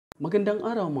Magandang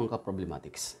araw mga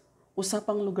ka-problematics.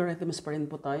 Usapang logarithms pa rin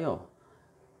po tayo.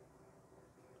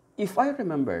 If I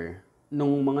remember,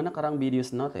 nung mga nakarang videos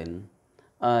natin,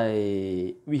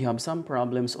 we have some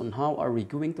problems on how are we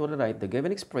going to rewrite the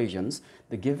given expressions,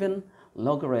 the given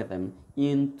logarithm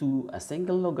into a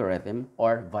single logarithm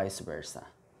or vice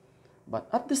versa. But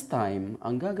at this time,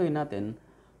 ang gagawin natin,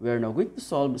 we are now going to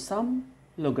solve some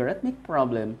logarithmic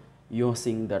problem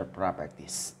using their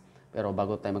properties. Pero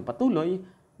bago tayo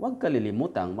magpatuloy, huwag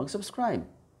kalilimutang mag-subscribe.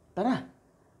 Tara,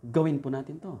 gawin po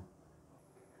natin to.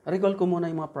 Recall ko muna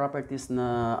yung mga properties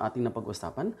na ating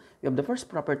napag-usapan. We have the first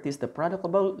properties, the product of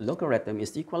a logarithm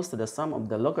is equals to the sum of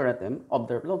the logarithm of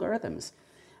their logarithms.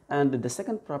 And the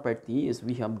second property is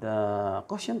we have the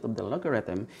quotient of the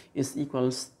logarithm is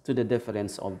equals to the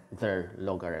difference of their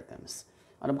logarithms.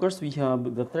 And of course, we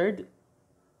have the third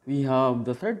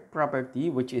property,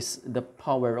 which is the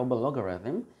power of a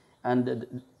logarithm. And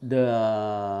the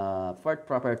fourth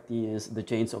property is the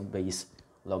chains of base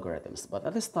logarithms. But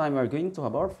at this time, we're going to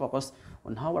have our focus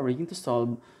on how are we going to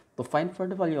find for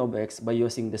the value of x by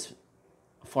using this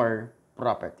four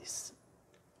properties.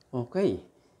 Okay.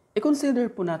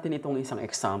 I-consider po natin itong isang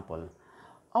example.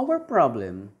 Our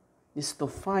problem is to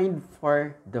find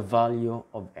for the value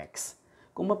of x.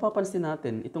 Kung mapapansin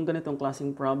natin, itong ganitong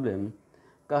klaseng problem,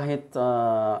 kahit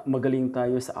magaling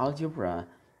tayo sa algebra,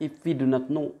 if we do not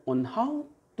know on how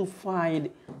to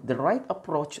find the right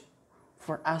approach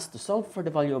for us to solve for the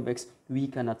value of x, we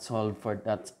cannot solve for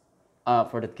that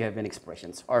given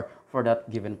expressions or for that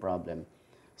given problem.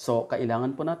 So,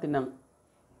 kailangan po natin ng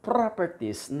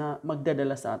properties na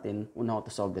magdadala sa atin on how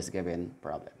to solve this given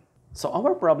problem. So,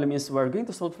 our problem is we're going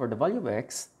to solve for the value of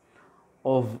x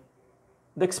of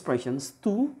the expressions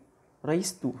 2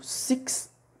 raised to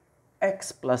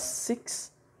 6x plus 6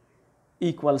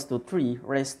 equals to 3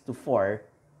 raised to 4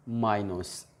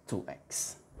 minus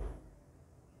 2x.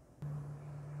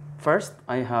 First,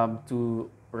 I have to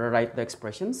rewrite the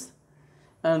expressions.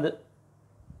 And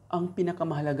ang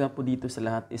pinakamahalaga po dito sa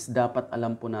lahat is dapat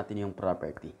alam po natin yung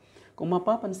property. Kung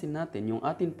mapapansin natin, yung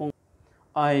atin pong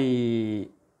ay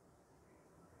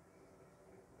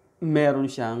meron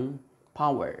siyang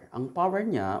power. Ang power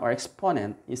niya or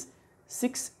exponent is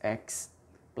 6x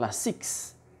plus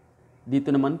 6.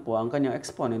 Dito naman po, ang kanyang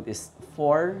exponent is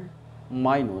 4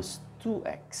 minus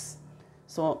 2x.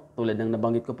 So, tulad ng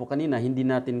nabanggit ko po kanina, hindi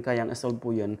natin kayang solve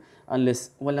po yun unless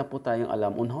wala po tayong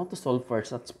alam on how to solve for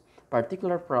such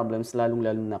particular problems,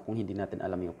 lalong-lalo na kung hindi natin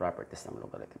alam yung properties ng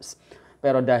logarithms.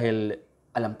 Pero dahil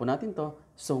alam po natin to,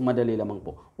 so madali lamang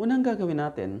po. Unang gagawin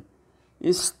natin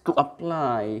is to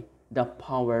apply the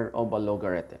power of a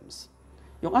logarithms.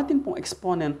 Yung atin pong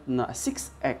exponent na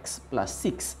 6x plus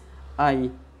 6 ay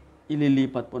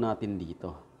ililipat po natin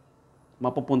dito.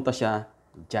 Mapupunta siya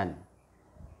dyan.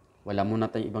 Wala muna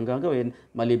tayong ibang gagawin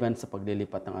maliban sa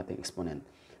paglilipat ng ating exponent.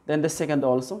 Then the second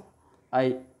also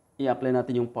ay i-apply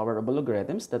natin yung power of the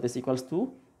logarithms, that is equals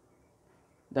to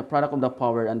the product of the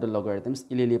power and the logarithms.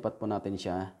 Ililipat po natin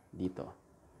siya dito.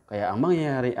 Kaya ang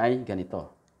mangyayari ay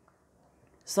ganito.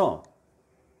 So,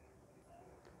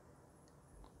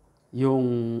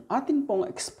 yung atin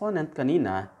pong exponent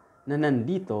kanina na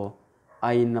nandito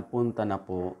ay napunta na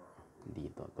po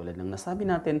dito. Tulad ng nasabi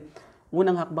natin,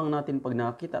 unang hakbang natin pag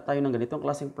nakakita tayo ng ganitong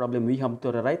klaseng problem, we have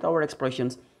to rewrite our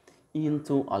expressions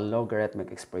into a logarithmic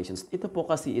expressions. Ito po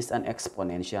kasi is an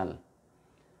exponential.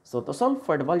 So to solve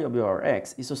for the value of your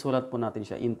x, isusulat po natin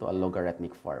siya into a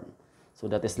logarithmic form. So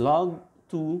that is log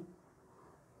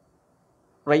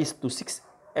 2 raised to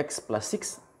 6x plus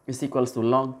 6 is equals to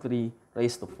log 3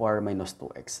 raised to 4 minus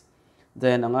 2x.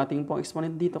 Then, ang ating pong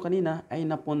exponent dito kanina ay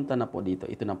napunta na po dito.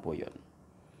 Ito na po yun.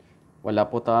 Wala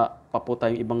po pa po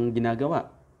tayong ibang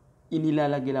ginagawa.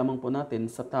 Inilalagay lamang po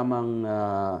natin sa tamang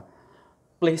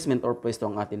placement or pwesto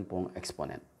ang atin pong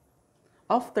exponent.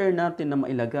 After natin na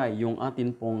mailagay yung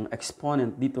atin pong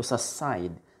exponent dito sa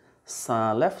side,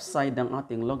 sa left side ng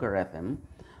ating logarithm,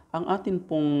 ang atin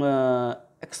pong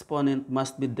exponent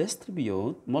must be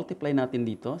distributed. Multiply natin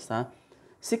dito sa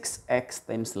 6x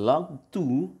times log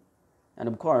 2. And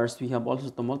of course, we have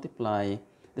also to multiply.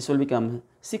 This will become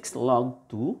 6 log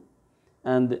 2.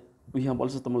 And we have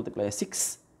also to multiply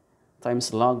 6 times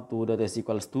log 2, that is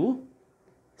equals to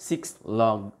 6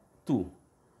 log 2.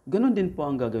 Ganon din po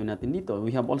ang gagawin natin dito. We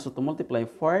have also to multiply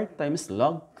 4 times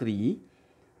log 3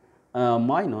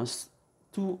 minus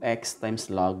 2x times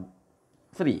log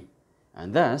 3. And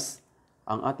thus,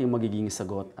 ang ating magiging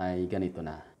sagot ay ganito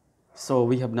na. So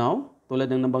we have now, tulad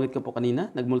ng nabanggit ko po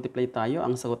kanina, nagmultiply tayo.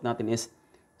 Ang sagot natin is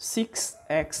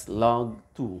 6x log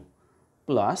 2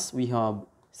 plus we have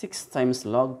 6 times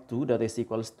log 2, that is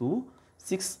equals to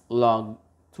 6 log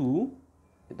 2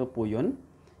 ito po yun,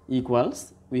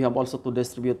 equals, we have also to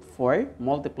distribute 4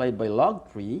 multiplied by log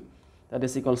 3, that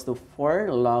is equals to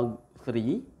 4 log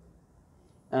 3,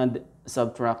 and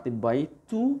subtracted by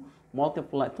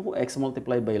 2x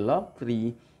multiplied by log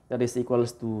 3, that is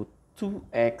equals to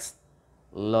 2x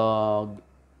log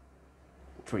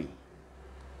 3.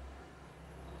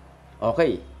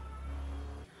 Okay.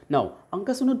 Now, ang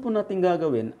kasunod po natin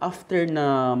gagawin, after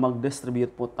na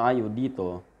mag-distribute po tayo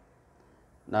dito,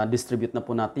 na-distribute na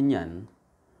po natin yan,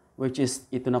 which is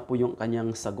ito na po yung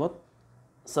kanyang sagot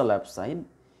sa left side,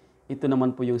 ito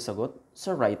naman po yung sagot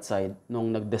sa right side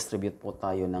nung nag-distribute po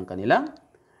tayo ng kanilang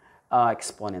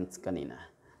exponents kanina.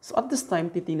 So at this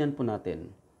time, titingnan po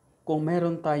natin kung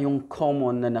meron tayong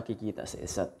common na nakikita sa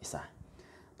isa't isa.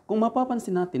 Kung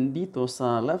mapapansin natin dito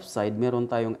sa left side, meron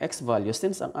tayong x value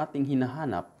since ang ating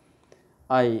hinahanap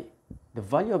ay the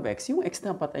value of x, yung x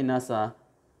dapat ay nasa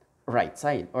right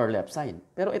side or left side.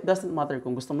 Pero it doesn't matter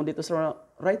kung gusto mo dito sa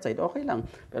right side, okay lang.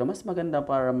 Pero mas maganda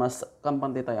para mas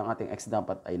kampante tayo, ang ating x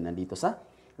dapat ay nandito sa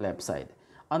left side.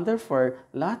 And therefore,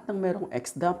 lahat ng merong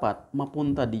x dapat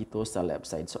mapunta dito sa left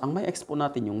side. So ang may x po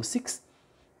natin yung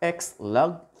 6x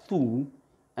log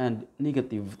 2 and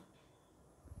negative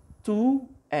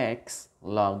 2x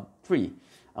log 3.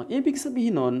 Ang ibig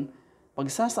sabihin nun,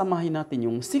 pagsasamahin natin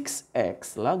yung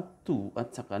 6x log 2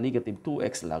 at saka negative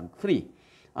 2x log 3.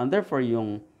 And therefore,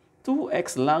 yung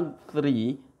 2x log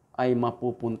 3 ay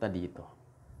mapupunta dito.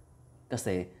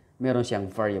 Kasi meron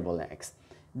siyang variable na x.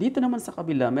 Dito naman sa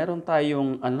kabila, meron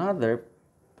tayong another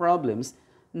problems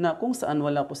na kung saan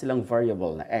wala po silang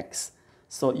variable na x.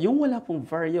 So, yung wala pong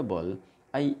variable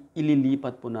ay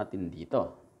ililipat po natin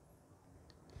dito.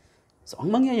 So,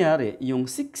 ang mangyayari, yung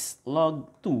 6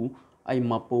 log 2 ay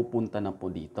mapupunta na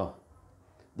po dito.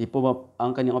 Di po ba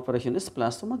ang kanyang operation is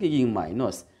plus, so magiging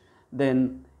minus.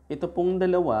 Then, ito pong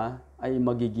dalawa ay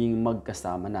magiging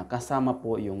magkasama na. Kasama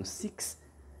po yung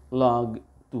 6 log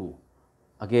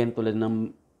 2. Again, tulad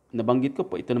ng nabanggit ko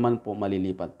po, ito naman po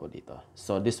malilipat po dito.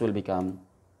 So, this will become,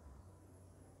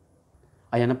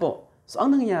 ayan na po. So,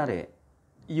 ang nangyayari,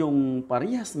 yung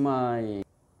parehas may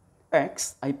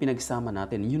x ay pinagsama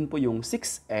natin. Yun po yung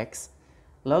 6x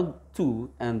log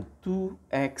 2 and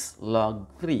 2x log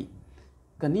 3.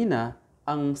 Kanina,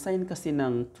 ang sign kasi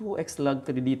ng 2x log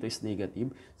 3 dito is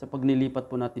negative. So pag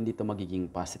nilipat po natin dito, magiging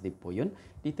positive po yun.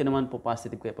 Dito naman po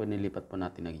positive, kaya pag nilipat po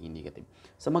natin, nagiging negative.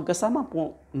 So magkasama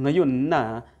po ngayon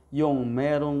na yung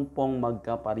merong pong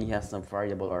magkaparehas na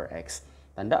variable or x.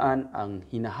 Tandaan, ang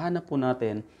hinahanap po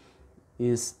natin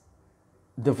is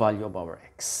the value of our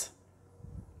x.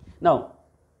 Now,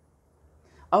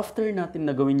 after natin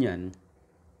nagawin yan,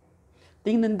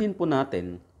 tingnan din po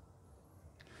natin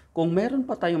kung meron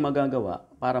pa tayong magagawa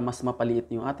para mas mapaliit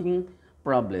yung ating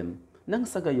problem, nang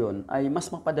sa gayon ay mas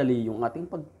mapadali yung ating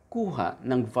pagkuha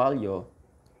ng value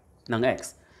ng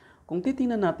x. Kung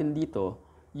titingnan natin dito,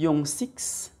 yung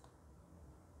 6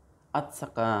 at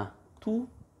saka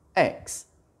 2x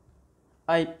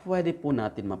ay pwede po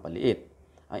natin mapaliit.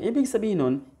 Ang ibig sabihin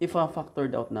nun,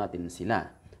 ifa-factored out natin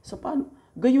sila. So, paano?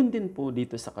 Gayon din po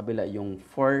dito sa kabila yung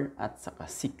 4 at saka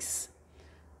 6.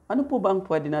 Ano po ba ang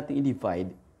pwede natin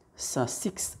i-divide sa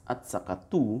 6 at saka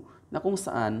 2 na kung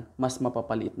saan mas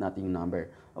mapapaliit natin yung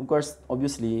number? Of course,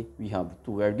 obviously, we have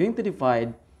 2. We're going to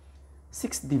divide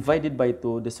 6 divided by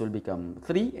 2. This will become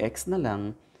 3x na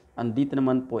lang. And dito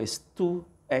naman po is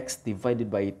 2x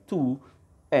divided by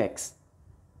 2x.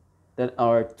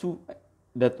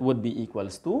 That would be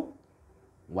equals to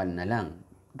 1 na lang.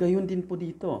 Gayon din po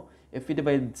dito. If we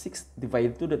divide 6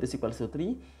 divided 2, that is equals to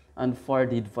 3. And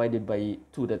 4 divided by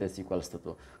 2, that is equals to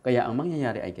 2. Kaya ang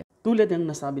mangyayari ay ganito. Tulad ng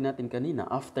nasabi natin kanina,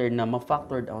 after na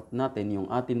ma-factored out natin yung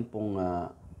atin pong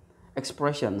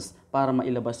expressions para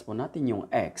mailabas po natin yung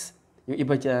x. Yung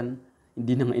iba dyan,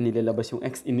 hindi na nga inilalabas yung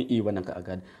x, iniiwan na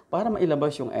kaagad. Para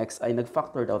mailabas yung x ay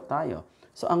nag-factored out tayo.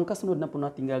 So ang kasunod na po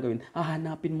natin gagawin,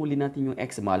 hahanapin muli natin yung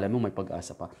x. Malay mo may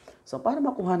pag-asa pa. So para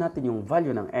makuha natin yung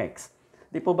value ng x,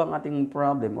 di po ba ang ating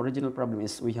problem, original problem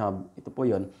is we have, ito po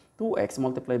yun, 2x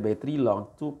multiplied by 3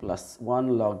 log 2 plus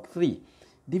 1 log 3.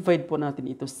 Divide po natin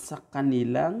ito sa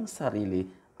kanilang sarili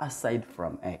aside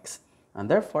from x. And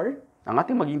therefore, ang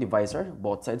ating maging divisor,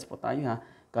 both sides po tayo ha,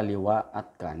 kaliwa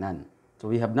at kanan.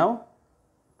 So we have now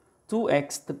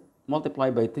 2x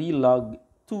multiplied by 3 log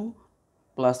 2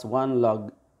 plus 1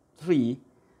 log 3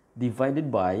 divided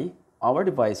by, our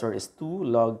divisor is 2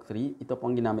 log 3. Ito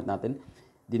po ang ginamit natin.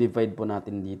 Dinivide po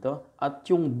natin dito. At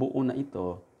yung buo na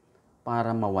ito,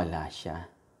 para mawala siya.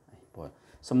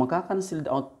 So, magka-cancelled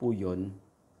out po yun,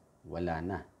 wala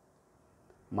na.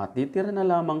 Matitira na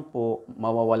lamang po,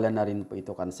 mawawala na rin po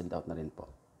ito, cancelled out na rin po.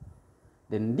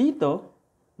 Then dito,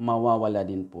 mawawala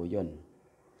din po yun.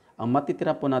 Ang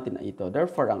matitira po natin ay ito.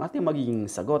 Therefore, ang ating magiging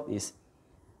sagot is,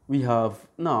 we have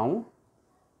now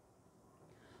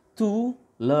 2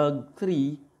 log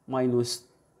 3 minus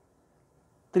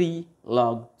 3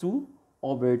 log 2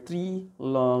 over 3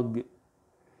 log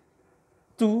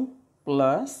 2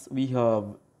 plus we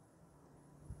have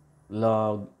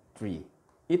log 3.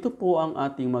 Ito po ang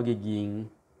ating magiging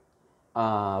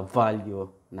value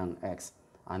ng x.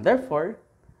 And therefore,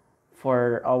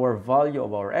 for our value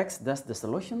of our x, thus the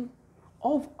solution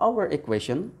of our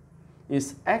equation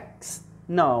is x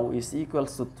now is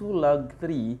equals to 2 log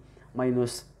 3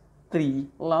 minus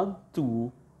 3 log 2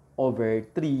 over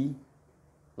 3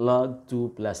 log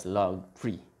 2 plus log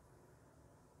 3.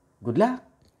 Good luck!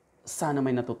 Sana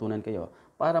may natutunan kayo.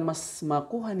 Para mas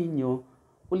makuha ninyo,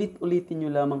 ulit-ulitin nyo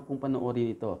lamang kung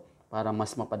panoorin ito para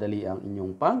mas mapadali ang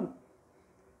inyong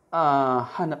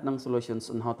hanap ng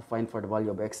solutions on how to find for the value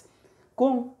of x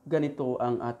kung ganito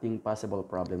ang ating possible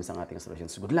problems ang ating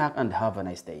solutions. Good luck and have a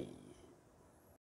nice day!